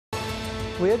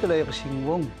为了这个新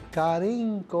闻，家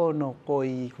庭个那个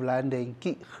湖南连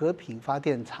接和平发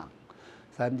电厂，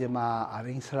咱们嘛阿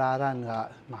林斯拉兰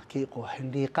个嘛去个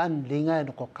很厉害，另外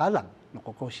那个家人那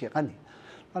个个些个呢，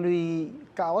那里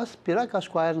kawas pila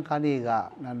kasuan kaniga，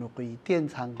那那个电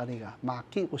厂kaniga，嘛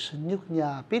去个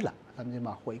16nya pila，咱们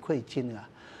嘛回馈金啊。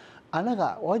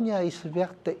Anaga wanya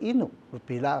isbiak te inu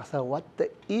pila sa wat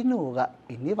te inu ga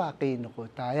ini pakai nuko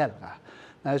tayal ka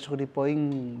na suri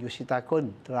poing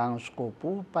yusitakon terang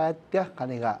skopu patya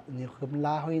kaniga ni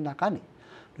hnway na kani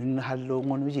nun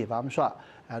halungon uji pamswa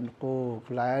nuko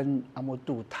plan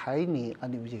amotu taini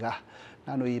ani uji ka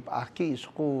na nui aki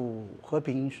sko 和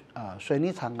平水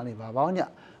泥厂kani babawnya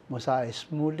musa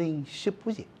smuling ship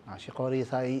uji na sikori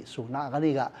sai suna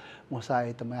kani ga musa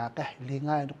temayakeh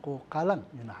lingai nuko kalang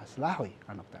yuna sglahuy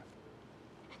kanokta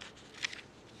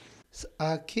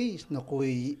aki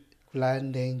nukui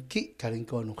plan lengki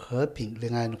karingkon 和平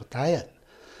lingai nuko tayan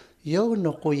yo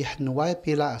nukui hnway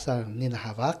pila asa nina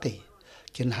hawaki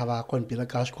kin hawakon pila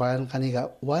kaskwan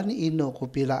kaniga wan ino ko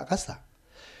pila kasa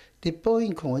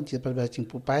Ripo'i'ing孔文吉于是今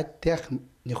天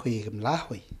你会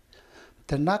sglahuy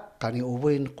Tenak kani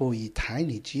uwin kui台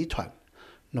泥集团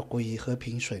那kui 和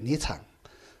平水泥厂，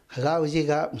还有个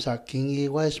masa kingi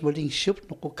smuling ship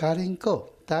那个karingko，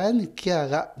但kia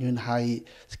个原係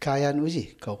kayan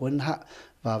uji個温哈，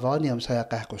娃娃年saya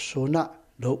kah個suna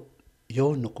lo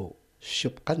有那個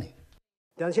ship 干呢。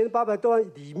2800多万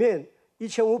里面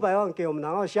，1500万给我们南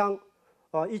澳乡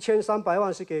，1300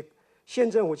万是给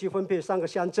县政府去分配3个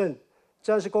乡镇，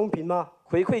这样是公平吗？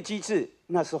回馈机制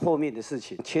那是后面的事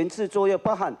情，前置作业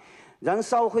包含燃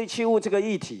烧废弃物这个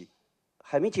议题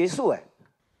还没结束哎。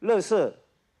垃圾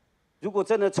如果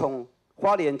真的从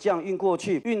花莲这样运过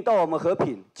去，运到我们和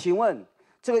平，请问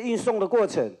这个运送的过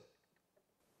程，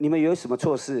你们有什么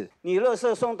措施？你垃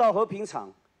圾送到和平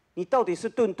厂，你到底是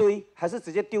顿堆还是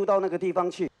直接丢到那个地方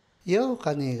去？有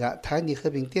可能个台泥和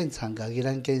平电厂个宜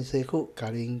兰建设府、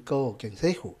嘉陵高建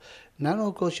设府、南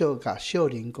澳高校个秀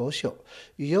林高校，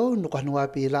有那个hnway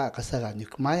pila kasaga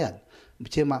nukmayan，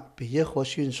即嘛毕业学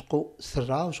训school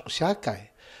serau下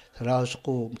改，serau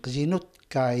school mkzinut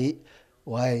kai，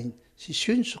为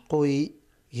训school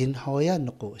hnway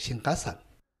那个新加山。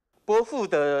拨付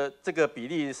的这个比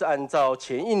例是按照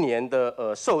前一年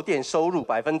的售电收入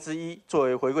1%作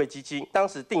为回馈基金，当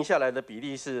时定下来的比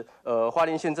例是花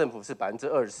莲县政府是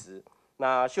20%，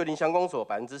那秀林乡公所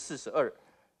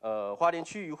42%，花莲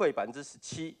区渔会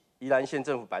17%，宜兰县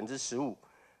政府15%，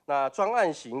那专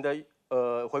案型的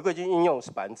回馈金应用是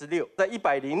6%，在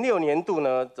106年度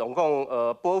呢，总共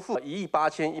拨付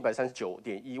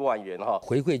18139.1万元哈。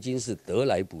回馈金是得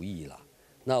来不易啦。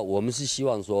那我们是希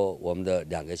望说，我们的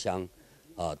2个乡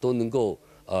都能够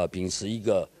秉持一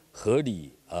个合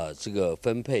理这个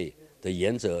分配的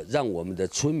原则，让我们的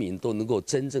村民都能够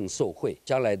真正受惠。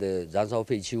将来的燃烧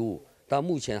废弃物，但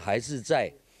目前还是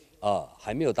在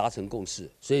还没有达成共识，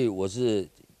所以我是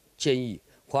建议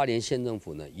花莲县政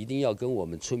府呢，一定要跟我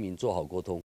们村民做好沟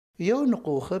通。有那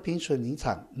个和平水泥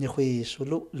厂，你会输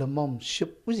入了么ship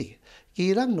不是？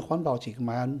伊朗的环保局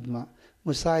嘛嘛。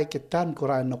Musai ketan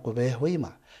Quran no kubehwi ma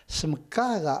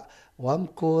semkaga wam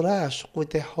kura suku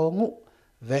te hongu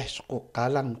veh suku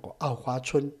kalang ko au hua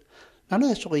chun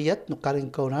nano suku yat no kaling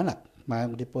ko nanak ma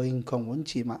Ripo'i'ing孔文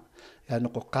吉ma ya no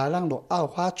ko kalang no au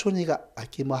hua chun iga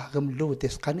aki mo hagam lu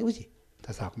tes kani uji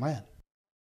tasak mayan